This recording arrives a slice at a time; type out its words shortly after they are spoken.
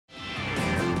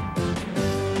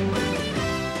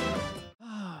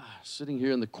sitting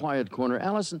here in the quiet corner.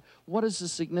 Allison, what is the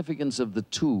significance of the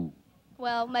 2?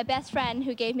 Well, my best friend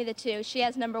who gave me the 2, she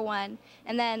has number 1,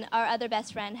 and then our other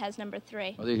best friend has number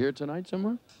 3. Are they here tonight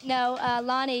somewhere? No,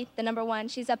 Lonnie, the number 1,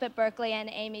 she's up at Berkeley, and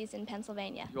Amy's in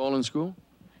Pennsylvania. You all in school?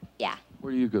 Yeah.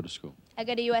 Where do you go to school? I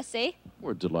go to USC.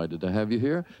 We're delighted to have you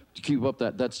here. To keep up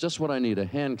that's just what I need, a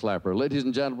hand clapper. Ladies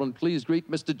and gentlemen, please greet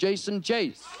Mr. Jason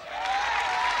Chase.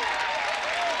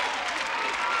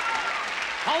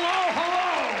 Hello,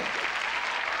 hello!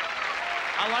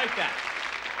 I like that.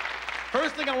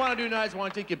 First thing I want to do now is I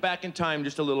want to take you back in time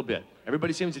just a little bit.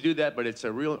 Everybody seems to do that, but it's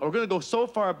a real... We're going to go so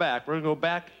far back. We're going to go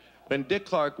back when Dick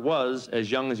Clark was as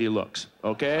young as he looks,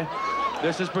 okay?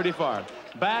 This is pretty far.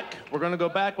 Back, we're going to go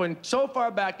back when... So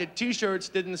far back that T-shirts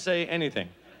didn't say anything.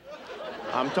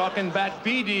 I'm talking back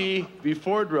BD,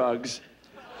 before drugs.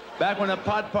 Back when a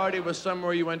pot party was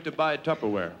somewhere you went to buy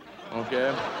Tupperware,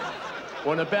 okay?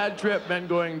 When a bad trip meant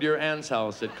going to your aunt's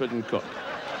house that couldn't cook.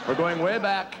 We're going way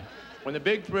back when the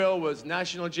big thrill was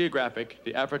National Geographic,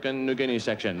 the African New Guinea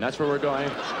section. That's where we're going.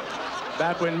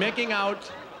 Back when making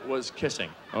out was kissing,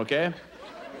 okay?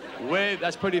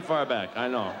 That's pretty far back, I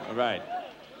know, all right.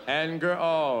 And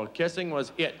kissing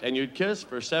was it, and you'd kiss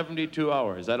for 72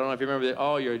 hours. I don't know if you remember that.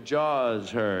 Oh, your jaws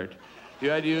hurt. You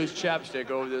had to use chapstick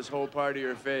over this whole part of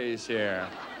your face here.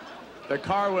 The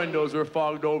car windows were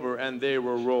fogged over, and they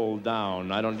were rolled down.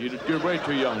 You're way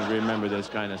too young to remember this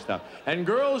kind of stuff. And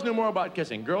girls knew more about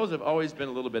kissing. Girls have always been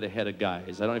a little bit ahead of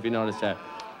guys. I don't know if you noticed that.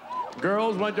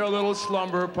 Girls went to little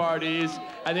slumber parties,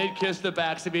 and they'd kiss the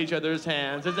backs of each other's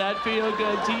hands. Does that feel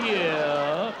good to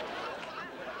you?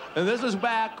 And this was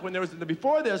back when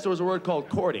before this, there was a word called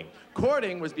courting.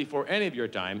 Courting was before any of your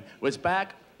time, was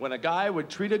back when a guy would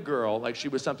treat a girl like she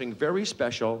was something very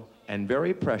special and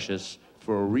very precious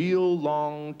for a real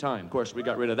long time. Of course, we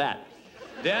got rid of that.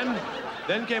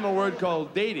 Then came a word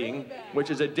called dating, which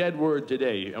is a dead word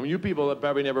today. I mean, you people have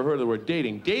probably never heard of the word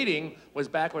dating. Dating was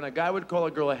back when a guy would call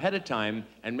a girl ahead of time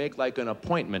and make like an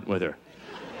appointment with her.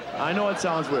 I know it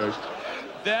sounds weird.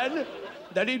 Then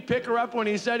he'd pick her up when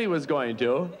he said he was going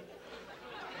to.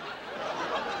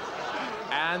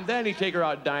 And then he'd take her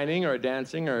out dining or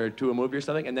dancing or to a movie or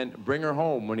something, and then bring her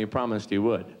home when he promised he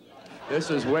would. This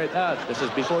is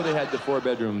before they had the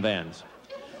 4-bedroom vans.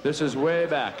 This is way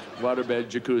back. Waterbed,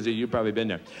 jacuzzi, you've probably been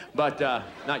there. But,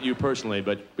 not you personally,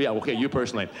 but, yeah, okay, you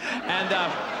personally. And,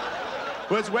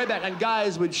 well, it's way back, and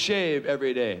guys would shave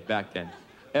every day back then.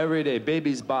 Every day,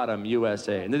 Baby's Bottom,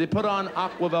 USA. And did they put on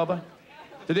Aqua Velva?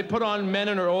 Did they put on Men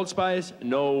in or Old Spice?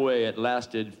 No way, it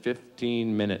lasted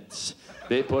 15 minutes.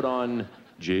 They put on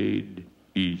Jade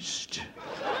East.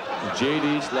 Jade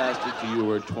East lasted till you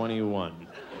were 21.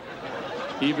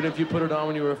 Even if you put it on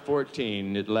when you were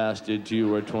 14, it lasted till you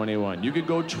were 21. You could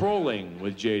go trolling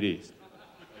with Jade East.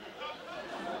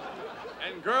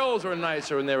 And girls were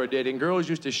nicer when they were dating. Girls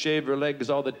used to shave their legs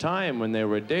all the time when they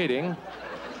were dating.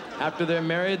 After they're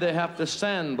married, they have to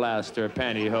sandblast their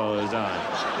pantyhose on.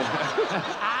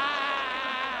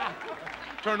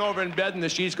 Turn over in bed and the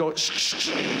sheets go.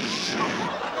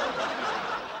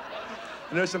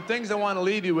 And there's some things I want to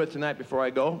leave you with tonight before I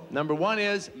go. Number 1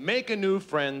 is make a new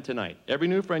friend tonight. Every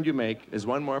new friend you make is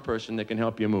one more person that can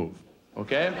help you move,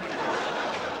 okay?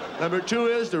 Number 2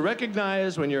 is to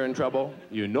recognize when you're in trouble.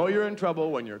 You know you're in trouble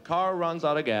when your car runs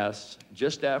out of gas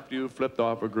just after you flipped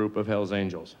off a group of Hell's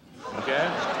Angels,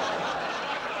 okay?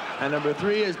 And number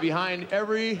 3 is behind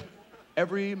every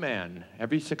man,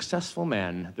 every successful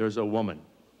man, there's a woman.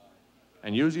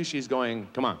 And usually she's going,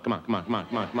 come on, come on, come on, come on,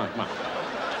 come on, come on, come on.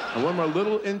 And one more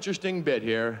little interesting bit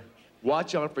here.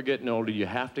 Watch out for getting older. You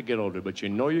have to get older, but you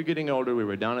know you're getting older. We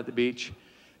were down at the beach,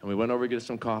 and we went over to get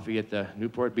some coffee at the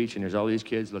Newport Beach, and there's all these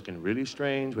kids looking really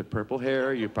strange with purple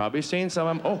hair. You've probably seen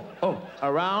some of them.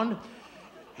 Around.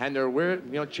 And they're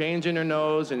weird, chains in their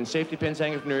nose and safety pins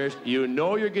hanging from their ears. You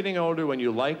know you're getting older when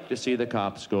you like to see the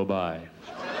cops go by.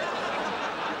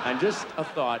 And just a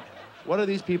thought, what are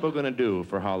these people going to do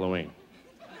for Halloween?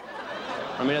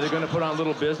 I mean, are they going to put on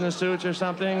little business suits or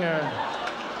something?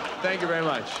 Thank you very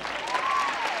much.